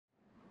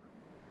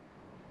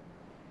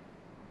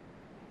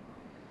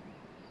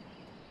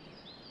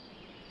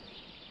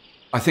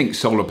I think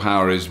solar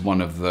power is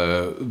one of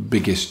the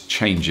biggest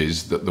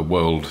changes that the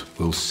world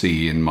will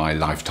see in my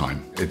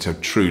lifetime. It's a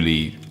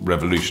truly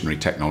revolutionary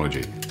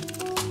technology.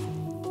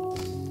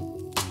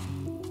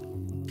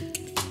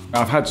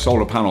 I've had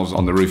solar panels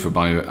on the roof of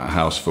my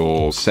house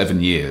for 7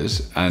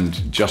 years,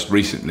 and just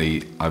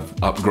recently I've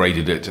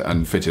upgraded it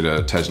and fitted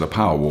a Tesla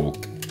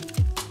Powerwall.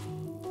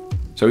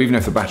 So even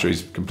if the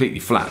battery's completely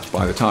flat,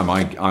 by the time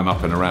I'm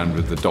up and around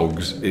with the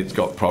dogs, it's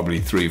got probably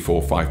 3,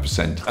 4,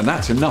 5%. And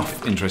that's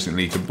enough,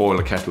 interestingly, to boil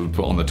a kettle and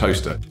put on the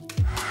toaster.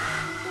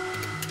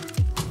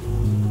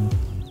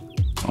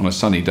 On a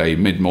sunny day,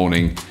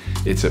 mid-morning,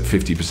 it's at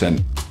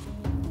 50%.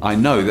 I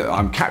know that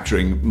I'm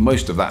capturing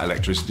most of that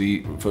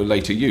electricity for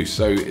later use,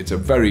 so it's a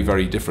very,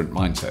 very different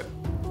mindset.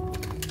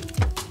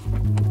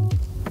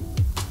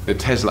 The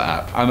Tesla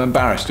app, I'm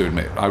embarrassed to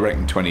admit, I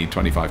reckon 20,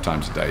 25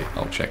 times a day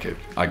I'll check it.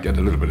 I get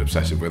a little bit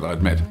obsessive with it, I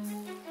admit.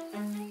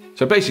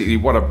 So basically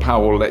what a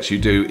Powerwall lets you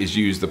do is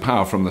use the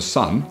power from the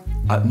sun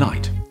at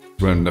night.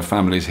 When the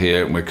family's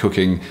here and we're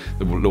cooking,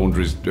 the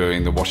laundry's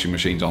doing, the washing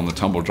machine's on, the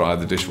tumble dryer,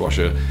 the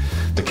dishwasher,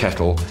 the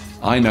kettle,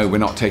 I know we're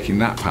not taking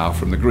that power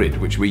from the grid,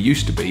 which we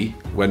used to be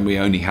when we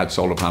only had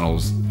solar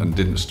panels and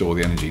didn't store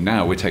the energy.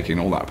 Now we're taking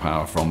all that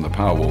power from the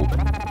Powerwall.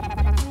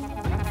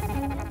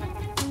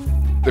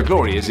 The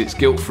glory is it's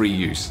guilt-free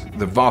use.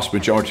 The vast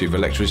majority of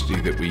electricity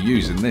that we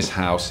use in this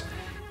house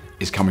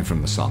is coming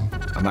from the sun,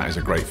 and that is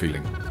a great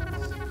feeling.